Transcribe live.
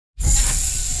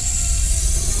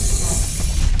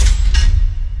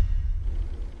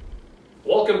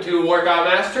welcome to Workout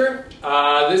Master.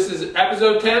 This is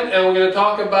episode 10 and we're going to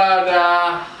talk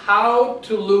about how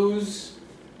to lose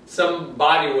some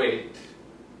body weight.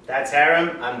 That's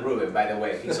Aram and Ruben, by the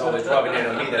way. He's always rubbing it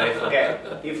on me that I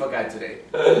forget. He forgot today.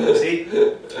 See?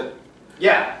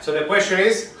 Yeah, so the question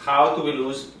is, how do we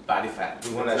lose body fat?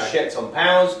 We want to shed some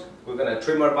pounds, we're going to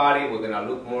trim our body, we're going to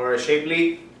look more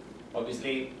shapely.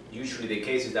 Obviously, usually the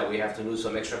case is that we have to lose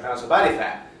some extra pounds of body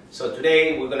fat. So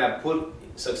today we're going to put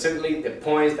succinctly the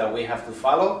points that we have to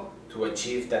follow to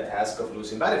achieve that task of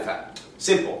losing body fat.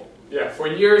 Simple. Yeah, for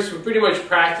years we pretty much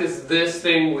practiced this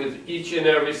thing with each and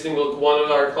every single one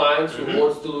of our clients who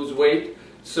wants to lose weight.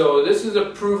 So this is a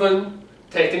proven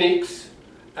techniques,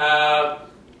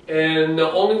 and the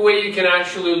only way you can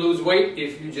actually lose weight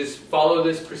if you just follow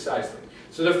this precisely.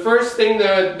 So the first thing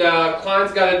that the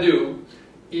clients got to do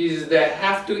is they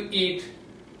have to eat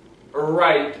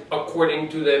right according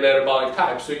to their metabolic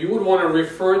type. So you would want to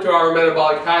refer to our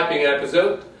metabolic typing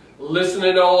episode, listen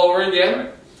it all over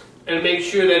again, and make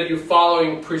sure that you're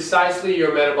following precisely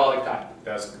your metabolic type.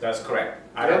 That's correct.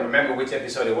 I don't remember which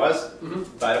episode it was,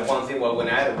 but one thing we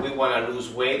want to lose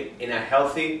weight in a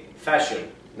healthy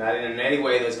fashion, not in any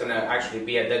way that's going to actually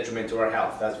be a detriment to our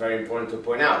health. That's very important to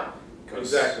point out.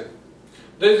 Exactly.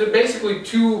 There's basically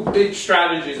two big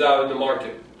strategies out in the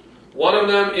market. One of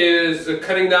them is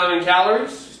cutting down in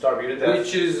calories, starve you to death,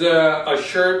 which is a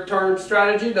short-term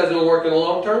strategy, doesn't work in the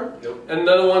long term. Nope. And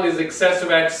another one is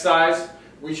excessive exercise,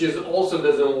 which also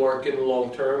doesn't work in the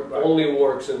long term, only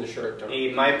works in the short term.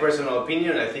 In my personal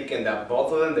opinion, I think that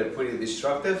both of them, they're pretty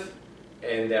destructive,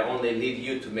 and they only lead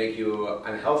you to make you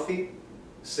unhealthy,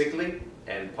 sickly,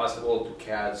 and possible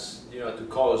to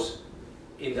cause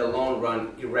in the long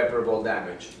run irreparable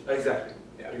damage. Exactly.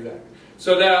 Yeah. Exactly.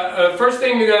 So the first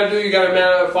thing you got to do, you got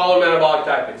to follow metabolic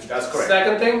typing. That's correct.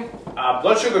 Second thing,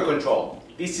 blood sugar control.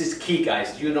 This is key,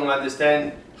 guys. You don't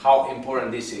understand how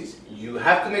important this is. You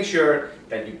have to make sure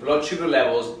that your blood sugar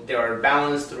levels, they are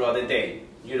balanced throughout the day.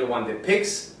 You don't want the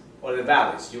peaks or the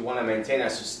valleys. You want to maintain a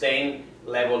sustained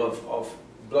level of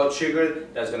blood sugar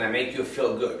that's going to make you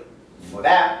feel good. For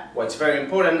that, what's very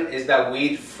important is that we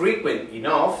eat frequent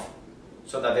enough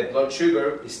so that the blood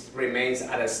sugar remains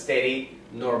at a steady,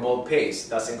 normal pace.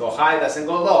 Doesn't go high, doesn't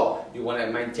go low. You want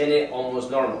to maintain it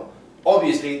almost normal.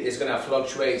 Obviously, it's going to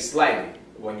fluctuate slightly.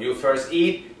 When you first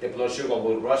eat, the blood sugar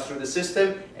will rush through the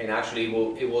system, and actually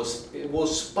it will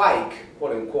spike,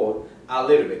 quote unquote, a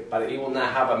little bit, but it will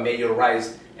not have a major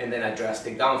rise and then a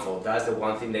drastic downfall. That's the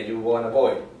one thing that you want to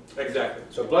avoid. exactly.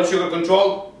 So blood sugar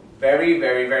control, very,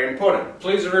 very, very important.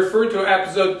 Please refer to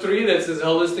episode 3, that says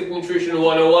Holistic Nutrition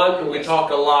 101, and we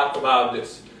talk a lot about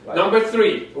this. Right. Number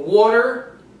 3,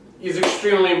 water is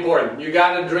extremely important. You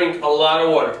got to drink a lot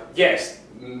of water. Yes,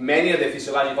 many of the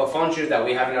physiological functions that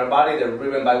we have in our body, they're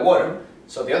driven by water.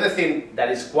 So the other thing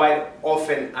that is quite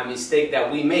often a mistake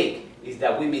that we make is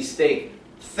that we mistake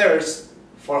thirst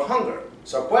for hunger.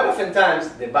 So quite often times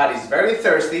the body is very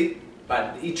thirsty,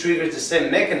 but it triggers the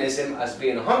same mechanism as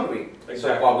being hungry. Exactly.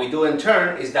 So what we do in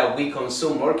turn is that we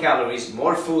consume more calories,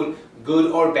 more food,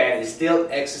 good or bad, is still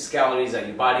excess calories that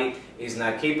your body is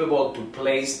not capable to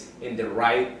place in the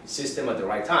right system at the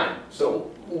right time.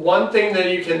 So one thing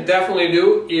that you can definitely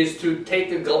do is to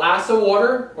take a glass of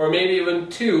water, or maybe even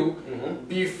 2,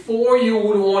 before you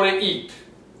would want to eat.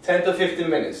 10 to 15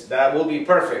 minutes, that will be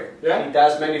perfect. Yeah. It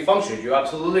does many functions. You're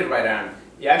absolutely right, Aaron.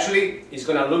 It actually is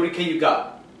going to lubricate your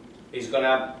gut. It's going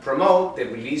to promote the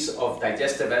release of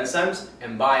digestive enzymes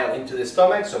and bile into the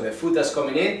stomach, so the food that's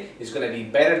coming in is going to be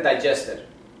better digested,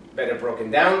 better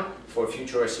broken down for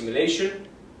future assimilation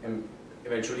and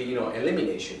eventually,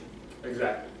 elimination.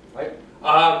 Exactly.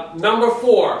 Right? Number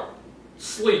 4,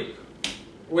 sleep.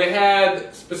 We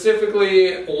had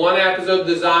specifically one episode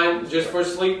designed just for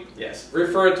sleep. Yes.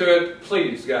 Refer to it,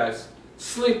 please, guys.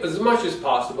 Sleep as much as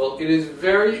possible. It is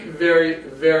very, very,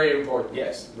 very important.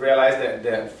 Yes. Realize that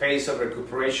the phase of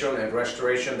recuperation and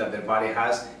restoration that the body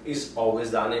has is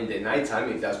always done in the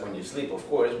nighttime, if that's when you sleep, of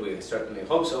course. We certainly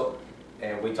hope so.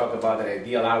 And we talked about the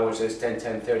ideal hours is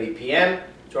 10:30 p.m.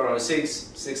 to around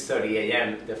 6:30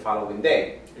 a.m. the following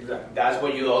day. Exactly. That's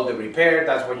when you do all the repair,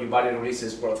 that's when your body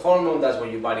releases growth hormone, that's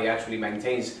when your body actually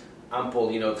maintains ample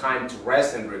time to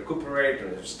rest and recuperate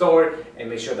and restore and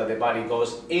make sure that the body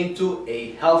goes into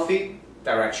a healthy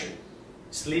direction.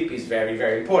 Sleep is very,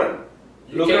 very important.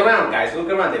 Look around, guys, look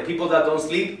around. The people that don't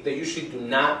sleep, they usually do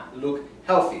not look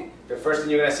healthy. The first thing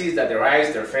you're going to see is that their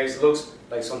eyes, their face looks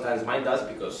like sometimes mine does,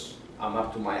 because I'm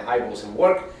up to my eyeballs in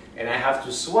work, and I have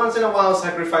to once in a while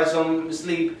sacrifice some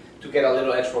sleep to get a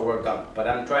little extra work done. But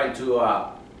I'm trying to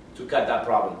cut that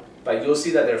problem. But you'll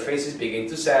see that their faces begin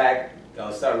to sag,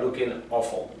 they'll start looking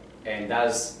awful. And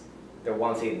that's the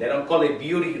one thing. They don't call it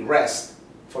beauty rest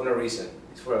for no reason.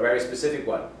 It's for a very specific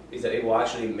one. Is that it will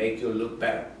actually make you look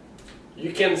better.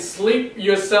 You can sleep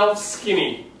yourself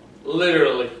skinny,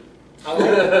 literally. I'm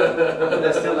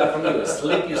gonna steal that from you.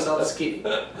 Sleep yourself skinny.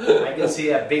 I can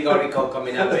see a big article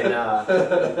coming up in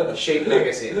C.H.E.K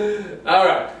magazine. All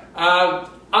right.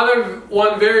 Other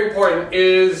one very important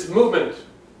is movement.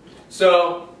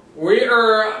 So we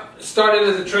are started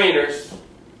as a trainers,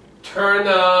 turned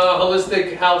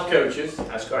holistic health coaches.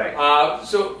 That's correct.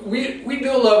 So we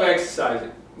do love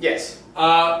exercising. Yes.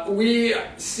 We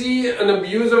see an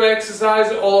abuse of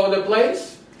exercise all over the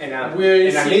place. And a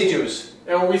misuse.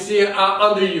 And we see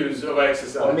underuse of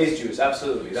exercise. Or misuse,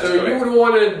 absolutely. That's so correct. you would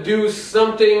want to do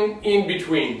something in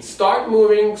between. Start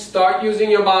moving, start using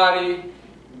your body,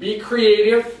 be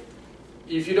creative.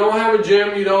 If you don't have a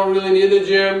gym, you don't really need a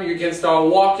gym. You can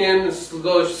start walking.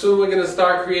 Soon we're going to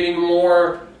start creating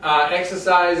more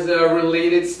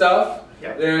exercise-related stuff.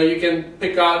 Yep. You can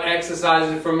pick out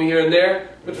exercises from here and there.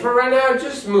 But for right now,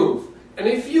 just move. And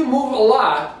if you move a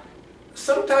lot,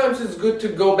 sometimes it's good to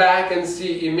go back and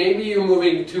see if maybe you're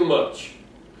moving too much.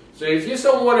 So if you're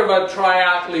somewhat of a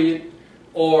triathlete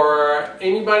or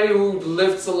anybody who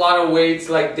lifts a lot of weights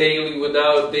like daily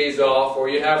without days off, or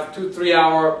you have 2-3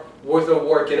 hour worth of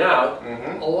working out,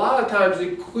 a lot of times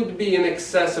it could be an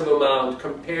excessive amount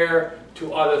compared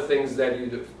to other things that you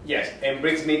do. Yes, and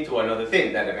brings me to another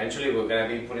thing that eventually we're going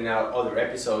to be putting out other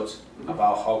episodes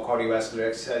about how cardiovascular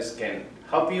exercise can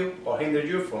help you or hinder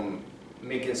you from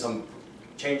making some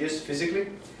changes physically.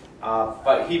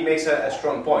 But he makes a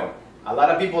strong point. A lot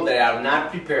of people that are not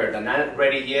prepared, are not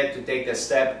ready yet to take the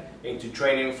step into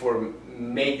training for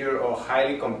major or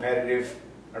highly competitive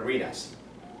arenas.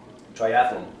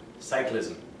 Triathlon,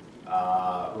 cyclism,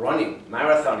 running,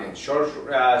 marathoning, short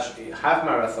half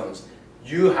marathons.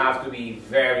 You have to be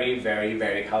very, very,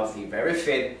 very healthy, very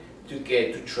fit to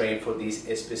get to train for these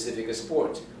specific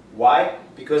sports. Why?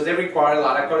 Because they require a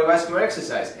lot of cardiovascular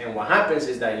exercise. And what happens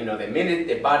is that, the minute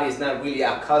the body is not really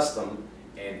accustomed,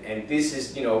 and this is,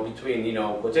 between,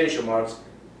 quotation marks,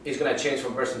 it's going to change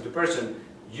from person to person.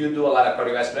 You do a lot of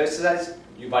cardiovascular exercise,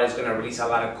 your body's going to release a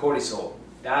lot of cortisol.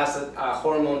 That's a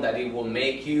hormone that it will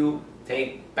make you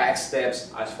take back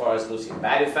steps as far as losing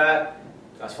body fat,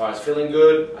 as far as feeling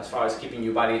good, as far as keeping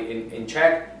your body in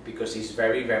check, because it's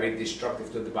very, very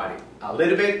destructive to the body. A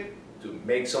little bit to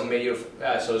make some major,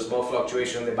 so small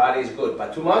fluctuation in the body is good,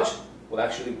 but too much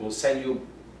will send you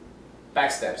back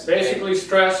steps. Basically,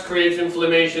 stress creates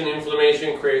inflammation.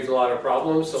 Inflammation creates a lot of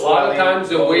problems. So a lot of times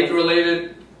the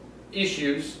weight-related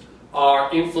issues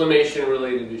are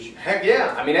inflammation-related issues. Heck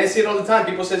yeah. I mean, I see it all the time.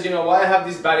 People say, why I have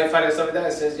this body fat and stuff like that. I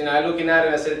says, I'm looking at it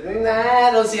and I said, nah,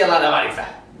 I don't see a lot of body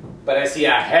fat. But I see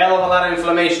a hell of a lot of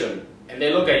inflammation. And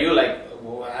they look at you like,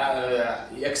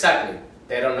 exactly.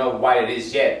 They don't know why it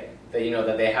is yet. That,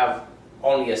 that they have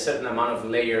only a certain amount of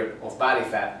layer of body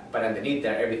fat, but underneath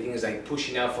there, everything is like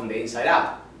pushing out from the inside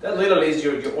out. That literally is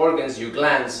your organs, your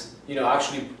glands,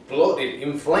 actually bloated,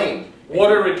 inflamed.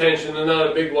 Water retention,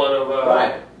 another big one of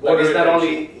right. But it's not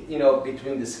retention. only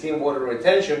between the skin water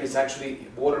retention, it's actually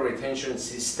water retention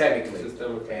systemically.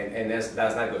 And that's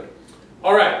not good.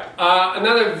 All right,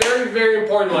 another very, very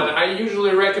important one. I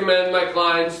usually recommend my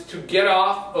clients to get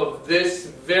off of this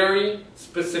very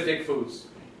specific foods.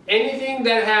 Anything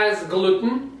that has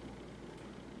gluten.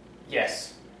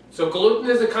 Yes. So gluten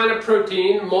is a kind of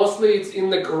protein. Mostly it's in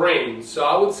the grains. So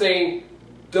I would say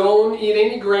don't eat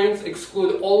any grains.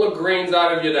 Exclude all the grains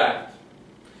out of your diet.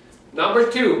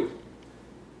 Number 2,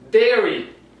 dairy.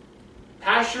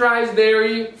 Pasteurized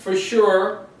dairy for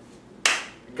sure.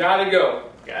 Gotta go.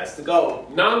 Got to go.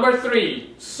 Number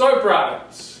 3, soy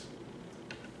products.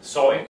 Soy.